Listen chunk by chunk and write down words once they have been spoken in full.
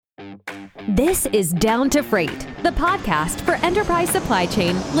This is Down to Freight, the podcast for enterprise supply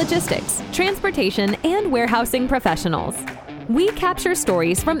chain, logistics, transportation, and warehousing professionals. We capture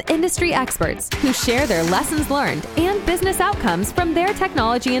stories from industry experts who share their lessons learned and business outcomes from their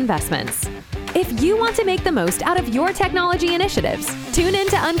technology investments. If you want to make the most out of your technology initiatives, tune in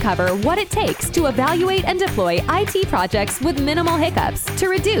to uncover what it takes to evaluate and deploy IT projects with minimal hiccups to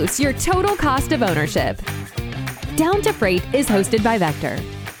reduce your total cost of ownership. Down to Freight is hosted by Vector.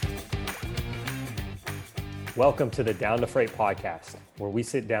 Welcome to the Down to Freight podcast, where we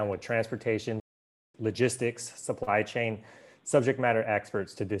sit down with transportation, logistics, supply chain, subject matter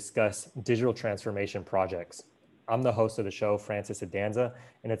experts to discuss digital transformation projects. I'm the host of the show, Francis Adanza,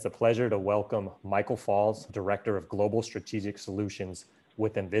 and it's a pleasure to welcome Michael Falls, Director of Global Strategic Solutions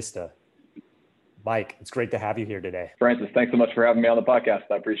with Envista. Mike, it's great to have you here today. Francis, thanks so much for having me on the podcast.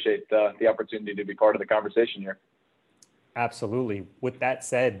 I appreciate the opportunity to be part of the conversation here. Absolutely. With that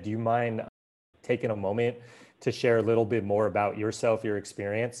said, do you mind taking a moment to share a little bit more about yourself, your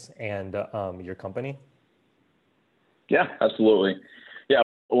experience, and your company? Yeah, absolutely. Yeah,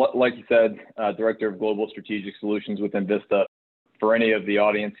 like you said, Director of Global Strategic Solutions with Envista. For any of the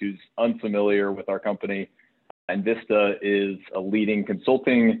audience who's unfamiliar with our company, Envista is a leading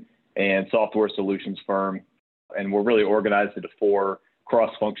consulting and software solutions firm, and we're really organized into four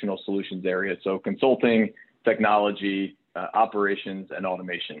cross-functional solutions areas. So consulting, technology, operations, and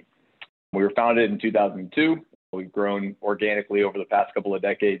automation. We were founded in 2002. We've grown organically over the past couple of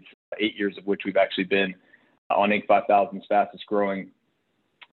decades, 8 years of which we've actually been on Inc. 5000's fastest growing.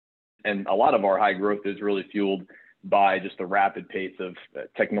 And a lot of our high growth is really fueled by just the rapid pace of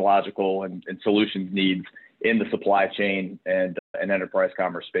technological and solutions needs in the supply chain and enterprise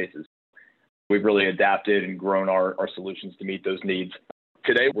commerce spaces. We've really adapted and grown our solutions to meet those needs.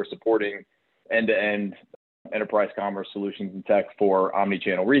 Today, we're supporting end-to-end enterprise commerce solutions and tech for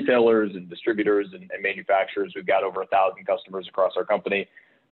omni-channel retailers and distributors and manufacturers. We've got over 1,000 customers across our company,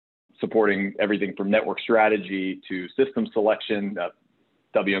 supporting everything from network strategy to system selection,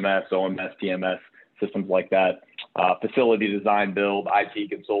 WMS, OMS, TMS, systems like that, facility design, build,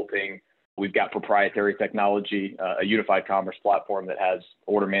 IT consulting. We've got proprietary technology, a unified commerce platform that has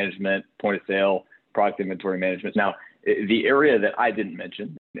order management, point of sale, product inventory management. Now, the area that I didn't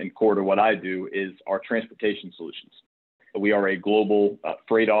mention and core to what I do is our transportation solutions. We are a global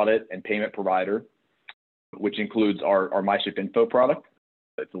freight audit and payment provider, which includes our MyShipInfo product.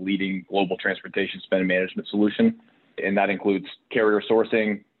 It's a leading global transportation spend management solution. And that includes carrier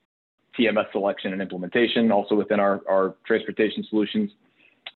sourcing, TMS selection and implementation, also within our transportation solutions.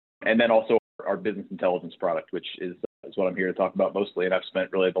 And then also our business intelligence product, which is what I'm here to talk about mostly. And I've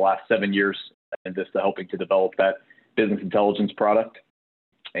spent really the last 7 years in this helping to develop that business intelligence product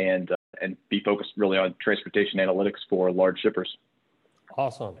and be focused really on transportation analytics for large shippers.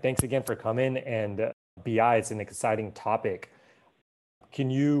 Awesome. Thanks again for coming. And BI is an exciting topic. Can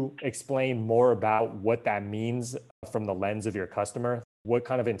you explain more about what that means from the lens of your customer? What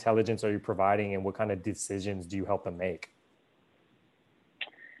kind of intelligence are you providing and what kind of decisions do you help them make?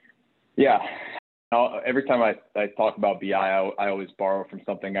 Yeah. Every time I talk about BI, I always borrow from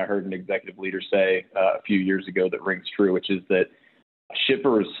something I heard an executive leader say a few years ago that rings true, which is that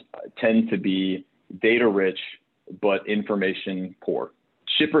shippers tend to be data rich, but information poor.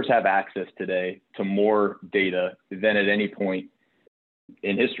 Shippers have access today to more data than at any point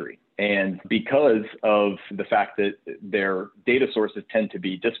in history. And because of the fact that their data sources tend to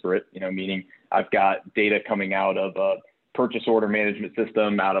be disparate, meaning I've got data coming out of a purchase order management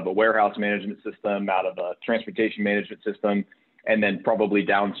system, out of a warehouse management system, out of a transportation management system, and then probably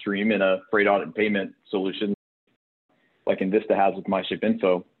downstream in a freight audit and payment solution like Envista has with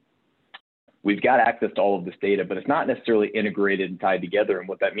MyShipInfo. We've got access to all of this data, but it's not necessarily integrated and tied together. And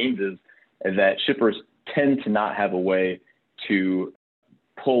what that means is that shippers tend to not have a way to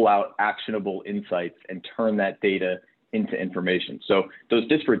pull out actionable insights and turn that data into information. So those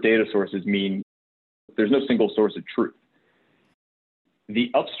disparate data sources mean there's no single source of truth.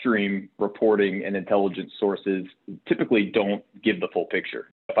 The upstream reporting and intelligence sources typically don't give the full picture.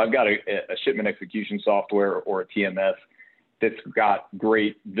 If I've got a shipment execution software or a TMS that's got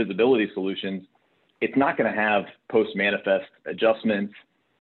great visibility solutions, it's not going to have post-manifest adjustments,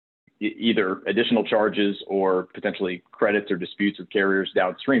 either additional charges or potentially credits or disputes with carriers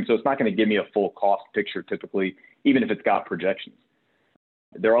downstream. So it's not going to give me a full cost picture typically, even if it's got projections.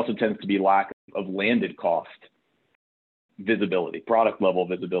 There also tends to be lack of landed cost visibility, product level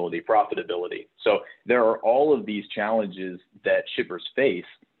visibility, profitability. So there are all of these challenges that shippers face.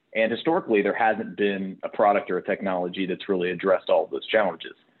 And historically, there hasn't been a product or a technology that's really addressed all of those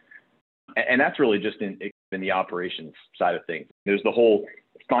challenges. And that's really just in the operations side of things. There's the whole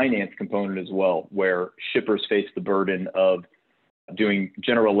finance component as well, where shippers face the burden of doing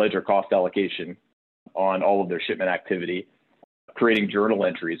general ledger cost allocation on all of their shipment activity, creating journal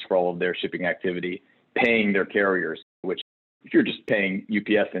entries for all of their shipping activity, paying their carriers, which if you're just paying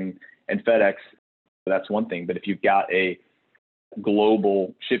UPS and FedEx, that's one thing. But if you've got a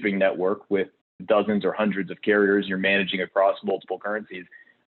global shipping network with dozens or hundreds of carriers you're managing across multiple currencies,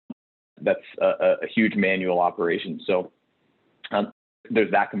 that's a huge manual operation. So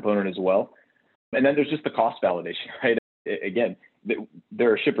there's that component as well. And then there's just the cost validation, right? Again,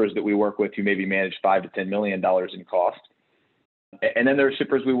 there are shippers that we work with who maybe manage $5 to $10 million in cost. And then there are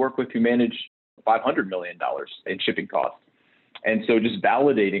shippers we work with who manage $500 million in shipping costs. And so just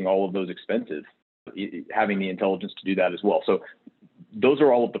validating all of those expenses, having the intelligence to do that as well. So those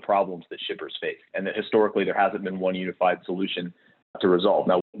are all of the problems that shippers face. And that historically, there hasn't been one unified solution to resolve.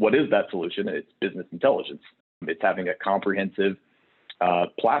 Now, what is that solution? It's business intelligence. It's having a comprehensive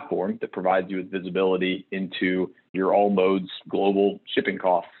platform that provides you with visibility into your all modes global shipping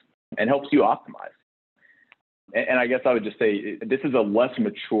costs and helps you optimize. And I guess I would just say this is a less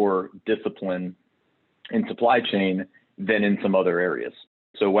mature discipline in supply chain than in some other areas.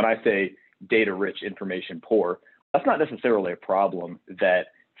 So when I say data rich, information poor, that's not necessarily a problem that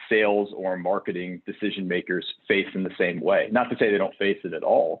sales or marketing decision makers face in the same way. Not to say they don't face it at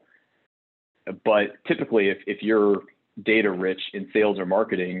all, but typically if you're data rich in sales or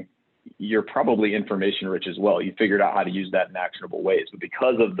marketing, you're probably information rich as well. You figured out how to use that in actionable ways. But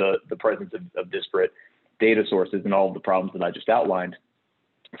because of the presence of disparate data sources and all of the problems that I just outlined,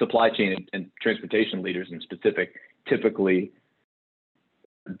 supply chain and transportation leaders in specific typically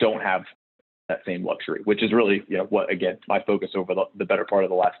don't have that same luxury, which is really, what, again, my focus over the better part of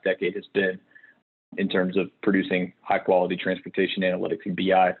the last decade has been in terms of producing high quality transportation analytics and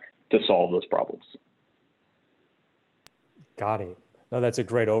BI to solve those problems. Got it. No, that's a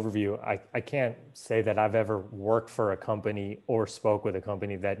great overview. I can't say that I've ever worked for a company or spoke with a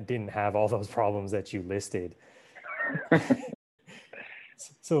company that didn't have all those problems that you listed.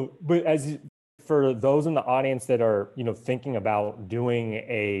 So, but for those in the audience that are, thinking about doing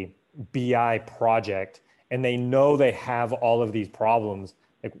a BI project and they know they have all of these problems,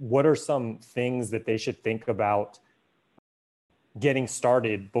 like what are some things that they should think about getting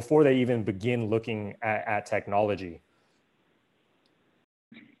started before they even begin looking at technology?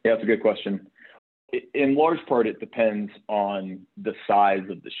 Yeah, that's a good question. In large part, it depends on the size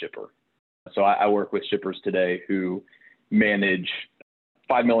of the shipper. So I work with shippers today who manage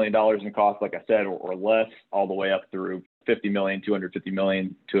 $5 million in cost, like I said, or less, all the way up through 50 million, 250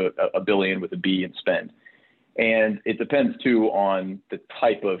 million to a billion with a B in spend. And it depends too on the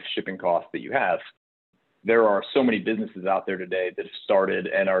type of shipping cost that you have. There are so many businesses out there today that have started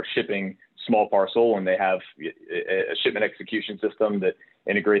and are shipping small parcel, and they have a shipment execution system that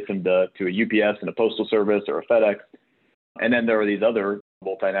integrates them to a UPS and a postal service or a FedEx. And then there are these other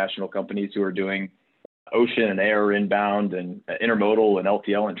multinational companies who are doing ocean and air inbound and intermodal and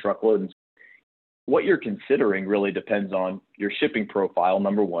LTL and truckload. And what you're considering really depends on your shipping profile,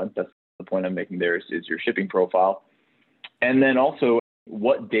 number one. That's the point I'm making there is your shipping profile. And then also,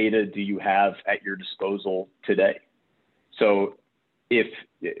 what data do you have at your disposal today? So if,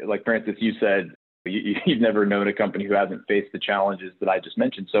 like Francis, you said, you've never known a company who hasn't faced the challenges that I just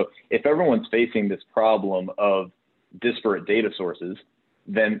mentioned. So if everyone's facing this problem of disparate data sources,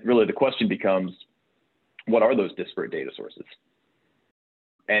 then really the question becomes, what are those disparate data sources?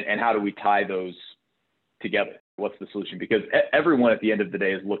 And how do we tie those together? What's the solution? Because everyone at the end of the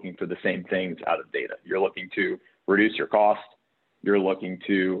day is looking for the same things out of data. You're looking to reduce your cost. You're looking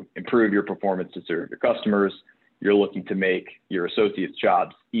to improve your performance to serve your customers. You're looking to make your associates'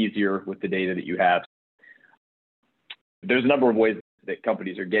 jobs easier with the data that you have. There's a number of ways that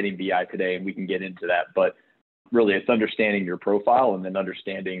companies are getting BI today, and we can get into that. But really, it's understanding your profile and then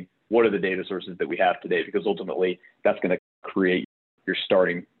understanding what are the data sources that we have today, because ultimately that's going to create your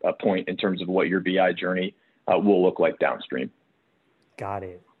starting point in terms of what your BI journey will look like downstream. Got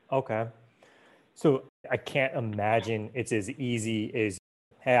it. Okay. So I can't imagine it's as easy as,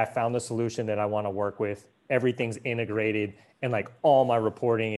 hey, I found the solution that I want to work with. Everything's integrated and like all my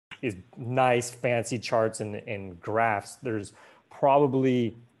reporting is nice, fancy charts and graphs. There's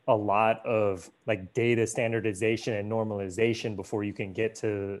probably a lot of like data standardization and normalization before you can get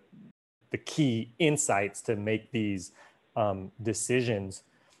to the key insights to make these decisions.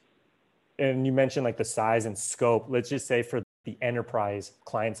 And you mentioned like the size and scope. Let's just say for the enterprise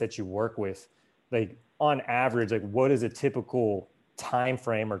clients that you work with, like on average, like what is a typical time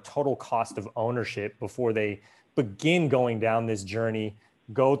frame or total cost of ownership before they begin going down this journey,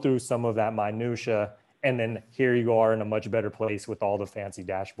 go through some of that minutia, And then here you are in a much better place with all the fancy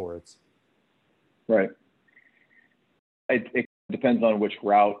dashboards. Right. It depends on which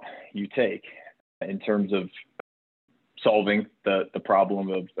route you take in terms of solving the problem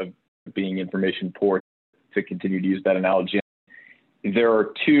of being information poor, to continue to use that analogy. There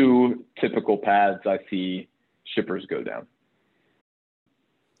are two typical paths I see shippers go down.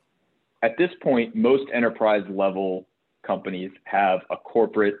 At this point, most enterprise level companies have a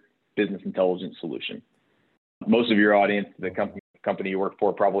corporate business intelligence solution. Most of your audience, the company you work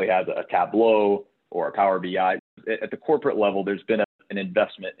for, probably has a Tableau or a Power BI. At the corporate level, there's been an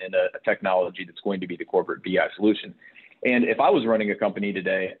investment in a technology that's going to be the corporate BI solution. And if I was running a company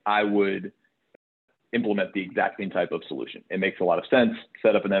today, I would implement the exact same type of solution. It makes a lot of sense.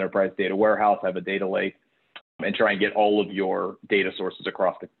 Set up an enterprise data warehouse, have a data lake, and try and get all of your data sources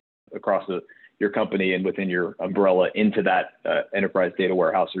across your company and within your umbrella into that enterprise data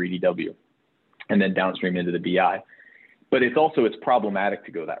warehouse or EDW, and then downstream into the BI. But it's problematic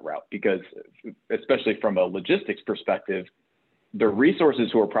to go that route because, especially from a logistics perspective, the resources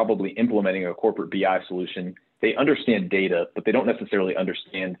who are probably implementing a corporate BI solution, they understand data, but they don't necessarily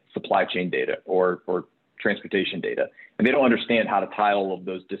understand supply chain data or transportation data. And they don't understand how to tie all of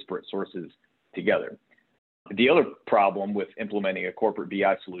those disparate sources together. The other problem with implementing a corporate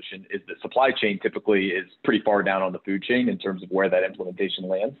BI solution is that supply chain typically is pretty far down on the food chain in terms of where that implementation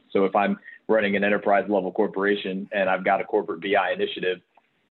lands. So if I'm running an enterprise level corporation and I've got a corporate BI initiative,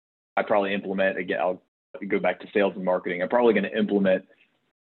 I probably implement, again, I'll go back to sales and marketing. I'm probably going to implement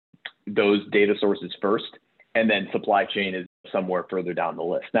those data sources first, and then supply chain is somewhere further down the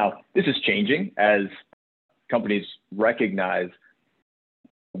list. Now, this is changing as companies recognize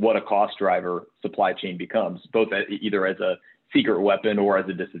what a cost driver supply chain becomes, both either as a secret weapon or as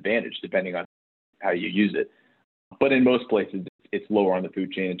a disadvantage, depending on how you use it. But in most places, it's lower on the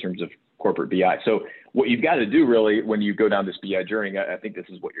food chain in terms of corporate BI. So what you've got to do really when you go down this BI journey, I think this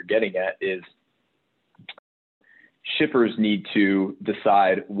is what you're getting at, is shippers need to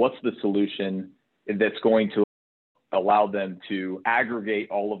decide what's the solution that's going to allow them to aggregate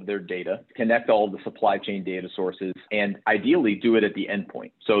all of their data, connect all of the supply chain data sources, and ideally do it at the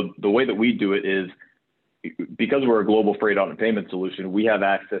endpoint. So the way that we do it is, because we're a global freight audit and payment solution, we have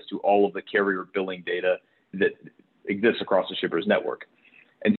access to all of the carrier billing data that exists across the shipper's network.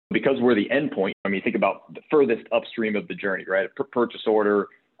 And because we're the endpoint, I mean, think about the furthest upstream of the journey, right? A purchase order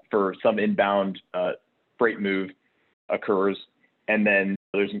for some inbound freight move occurs, and then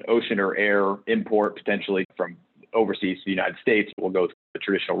there's an ocean or air import potentially from overseas to the United States. We'll go to the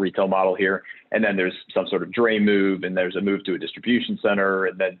traditional retail model here. And then there's some sort of dray move, and there's a move to a distribution center,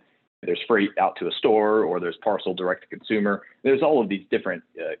 and then there's freight out to a store, or there's parcel direct to consumer. There's all of these different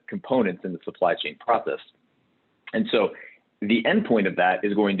components in the supply chain process. And so the endpoint of that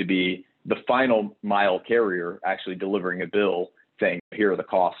is going to be the final mile carrier actually delivering a bill saying, here are the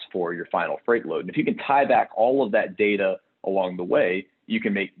costs for your final freight load. And if you can tie back all of that data along the way, you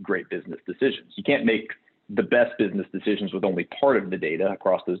can make great business decisions. You can't make the best business decisions with only part of the data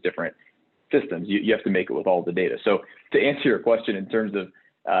across those different systems. You have to make it with all the data. So to answer your question in terms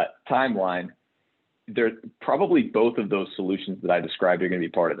of timeline, there probably both of those solutions that I described are going to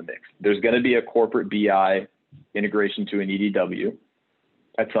be part of the mix. There's going to be a corporate BI integration to an EDW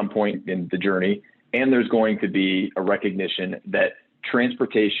at some point in the journey, and there's going to be a recognition that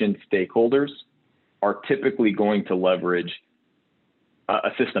transportation stakeholders are typically going to leverage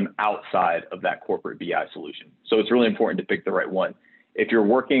a system outside of that corporate BI solution. So it's really important to pick the right one. If you're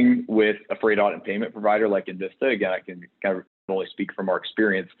working with a freight audit and payment provider like Envista, again, I can kind of only speak from our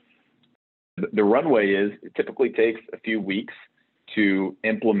experience. The runway is, it typically takes a few weeks to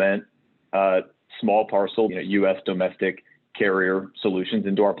implement small parcel, U.S. domestic carrier solutions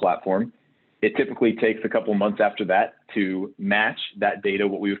into our platform. It typically takes a couple months after that to match that data,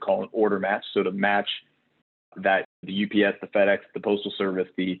 what we would call an order match. So to match that the UPS, the FedEx, the Postal Service,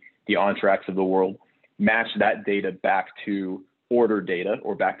 the OnTracks of the world, match that data back to order data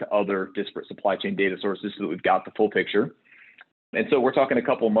or back to other disparate supply chain data sources so that we've got the full picture. And so we're talking a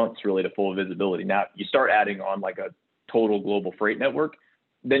couple months really to full visibility. Now, you start adding on like a total global freight network,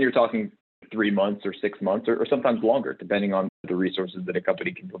 then you're talking 3 months or 6 months or sometimes longer, depending on the resources that a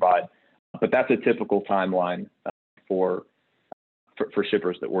company can provide. But that's a typical timeline for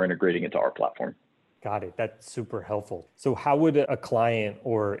shippers that we're integrating into our platform. Got it. That's super helpful. So how would a client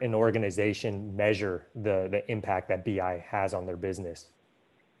or an organization measure the impact that BI has on their business?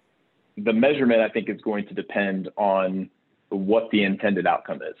 The measurement, I think, is going to depend on what the intended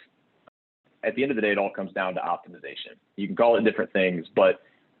outcome is. At the end of the day, it all comes down to optimization. You can call it different things, but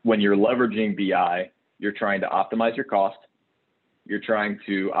when you're leveraging BI, you're trying to optimize your cost, you're trying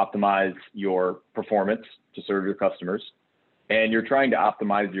to optimize your performance to serve your customers, and you're trying to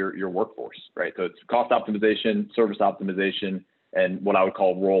optimize your workforce, right? So it's cost optimization, service optimization, and what I would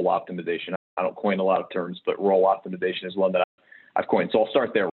call role optimization. I don't coin a lot of terms, but role optimization is one that I've coined. So I'll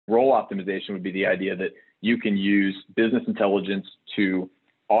start there. Role optimization would be the idea that you can use business intelligence to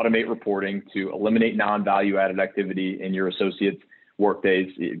automate reporting, to eliminate non-value added activity in your associates' workdays.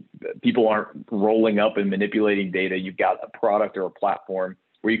 People aren't rolling up and manipulating data. You've got a product or a platform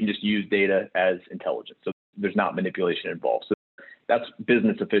where you can just use data as intelligence. So there's not manipulation involved. So that's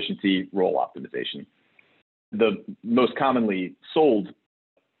business efficiency, role optimization. The most commonly sold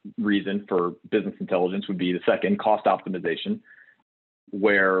reason for business intelligence would be the second, cost optimization,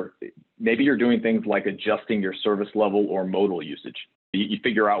 where maybe you're doing things like adjusting your service level or modal usage. You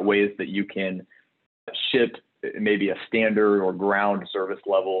figure out ways that you can ship maybe a standard or ground service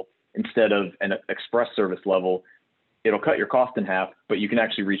level instead of an express service level. It'll cut your cost in half, but you can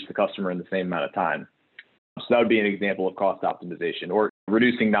actually reach the customer in the same amount of time. So that would be an example of cost optimization, or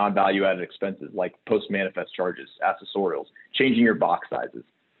reducing non-value added expenses like post-manifest charges, accessorials, changing your box sizes.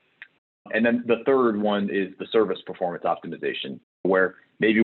 And then the third one is the service performance optimization, where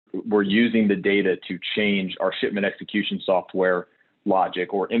maybe we're using the data to change our shipment execution software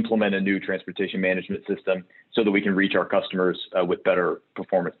logic or implement a new transportation management system so that we can reach our customers with better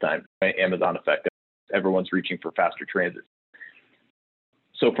performance time. Amazon effect, everyone's reaching for faster transit.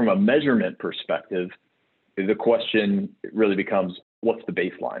 So from a measurement perspective, the question really becomes, what's the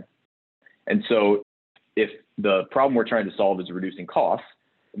baseline? And so if the problem we're trying to solve is reducing costs,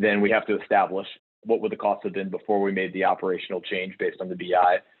 then we have to establish what would the costs have been before we made the operational change based on the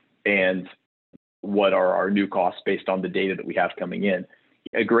BI, and what are our new costs based on the data that we have coming in.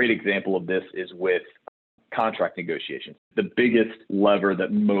 A great example of this is with contract negotiations. The biggest lever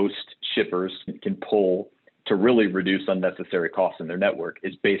that most shippers can pull to really reduce unnecessary costs in their network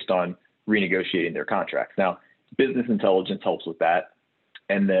is based on renegotiating their contracts. Now, business intelligence helps with that,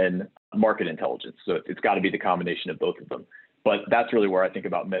 and then market intelligence. So it's got to be the combination of both of them. But that's really where I think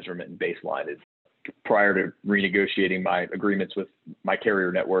about measurement and baseline is, prior to renegotiating my agreements with my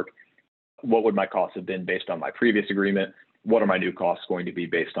carrier network, what would my costs have been based on my previous agreement? What are my new costs going to be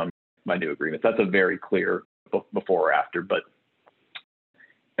based on my new agreements? That's a very clear before or after. But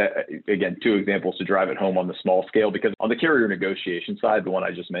again, two examples to drive it home on the small scale, because on the carrier negotiation side, the one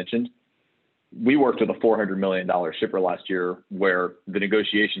I just mentioned, we worked with a $400 million shipper last year where the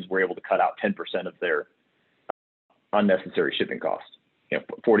negotiations were able to cut out 10% of their unnecessary shipping costs,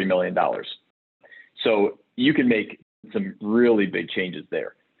 $40 million. So you can make some really big changes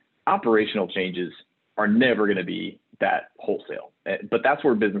there. Operational changes are never going to be that wholesale, but that's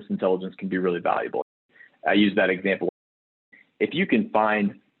where business intelligence can be really valuable. I use that example. If you can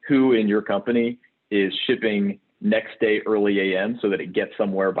find who in your company is shipping next day early AM so that it gets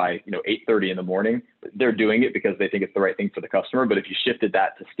somewhere by 8:30 in the morning, they're doing it because they think it's the right thing for the customer. But if you shifted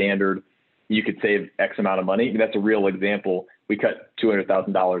that to standard, you could save X amount of money. That's a real example. We cut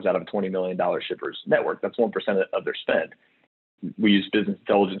 $200,000 out of a $20 million shipper's network. That's 1% of their spend. We use business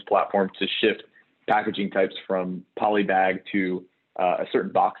intelligence platform to shift packaging types from polybag to a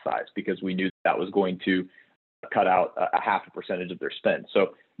certain box size because we knew that was going to cut out a 0.5% of their spend.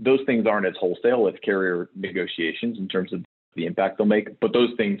 So those things aren't as wholesale as carrier negotiations in terms of the impact they'll make, but those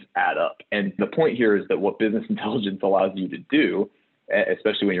things add up. And the point here is that what business intelligence allows you to do,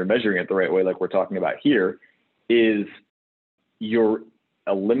 especially when you're measuring it the right way, like we're talking about here, is you're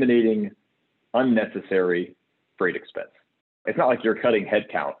eliminating unnecessary freight expense. It's not like you're cutting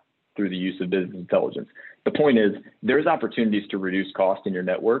headcount through the use of business intelligence. The point is there's opportunities to reduce cost in your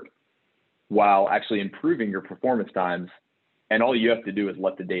network while actually improving your performance times. And all you have to do is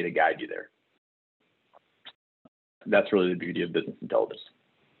let the data guide you there. That's really the beauty of business intelligence.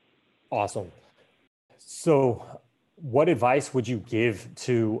 Awesome. So what advice would you give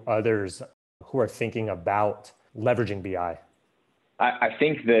to others who are thinking about leveraging BI? I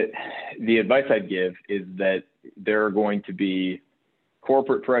think that the advice I'd give is that there are going to be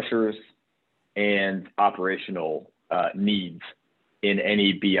corporate pressures and operational needs in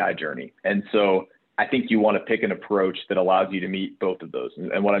any BI journey. And so I think you want to pick an approach that allows you to meet both of those.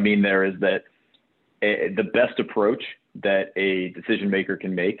 And what I mean there is that the best approach that a decision maker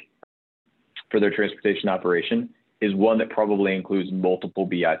can make for their transportation operation is one that probably includes multiple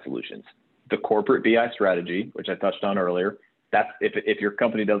BI solutions. The corporate BI strategy, which I touched on earlier, that's if your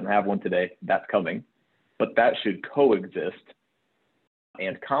company doesn't have one today, that's coming, but that should coexist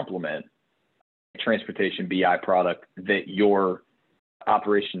and complement a transportation BI product that your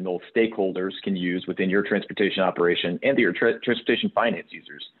operational stakeholders can use within your transportation operation and that your transportation finance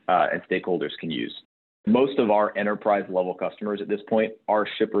users and stakeholders can use. Most of our enterprise level customers at this point are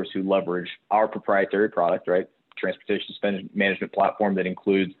shippers who leverage our proprietary product, right? Transportation spend management platform that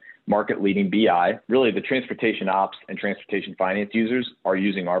includes market leading BI. Really, the transportation ops and transportation finance users are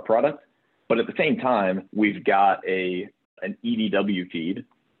using our product. But at the same time, we've got an EDW feed.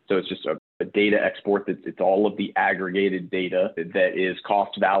 So it's just a data export. It's all of the aggregated data that is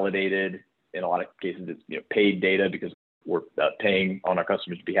cost validated. In a lot of cases, it's paid data because we're paying on our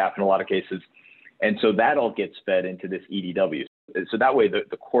customers' behalf in a lot of cases. And so that all gets fed into this EDW. So that way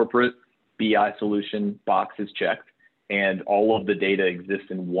the corporate BI solution box is checked and all of the data exists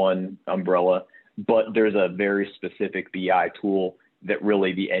in one umbrella, but there's a very specific BI tool that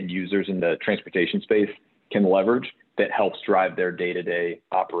really the end users in the transportation space can leverage that helps drive their day-to-day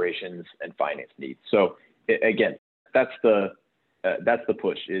operations and finance needs. So again, that's the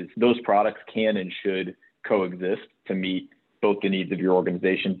push, is those products can and should coexist to meet both the needs of your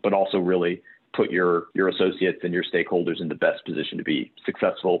organization, but also really put your associates and your stakeholders in the best position to be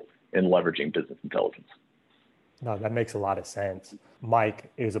successful in leveraging business intelligence. No, that makes a lot of sense.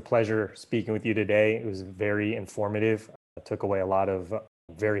 Mike, it was a pleasure speaking with you today. It was very informative. I took away a lot of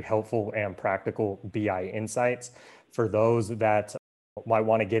very helpful and practical BI insights. For those that might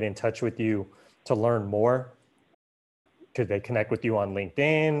want to get in touch with you to learn more, could they connect with you on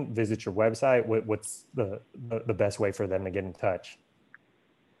LinkedIn, visit your website? What's the best way for them to get in touch?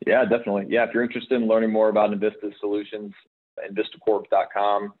 Yeah, definitely. Yeah, if you're interested in learning more about Envista Solutions,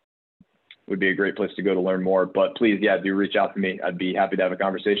 envistacorp.com would be a great place to go to learn more. But please, do reach out to me. I'd be happy to have a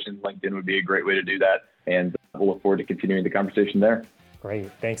conversation. LinkedIn would be a great way to do that. And we'll look forward to continuing the conversation there.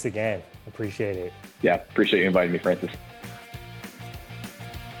 Great. Thanks again. Appreciate it. Yeah, appreciate you inviting me, Francis.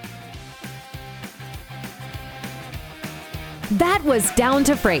 That was Down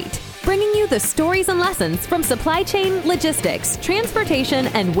to Freight, bringing you the stories and lessons from supply chain, logistics, transportation,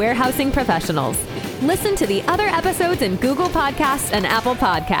 and warehousing professionals. Listen to the other episodes in Google Podcasts and Apple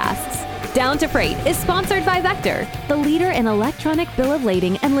Podcasts. Down to Freight is sponsored by Vector, the leader in electronic bill of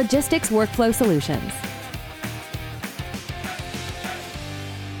lading and logistics workflow solutions.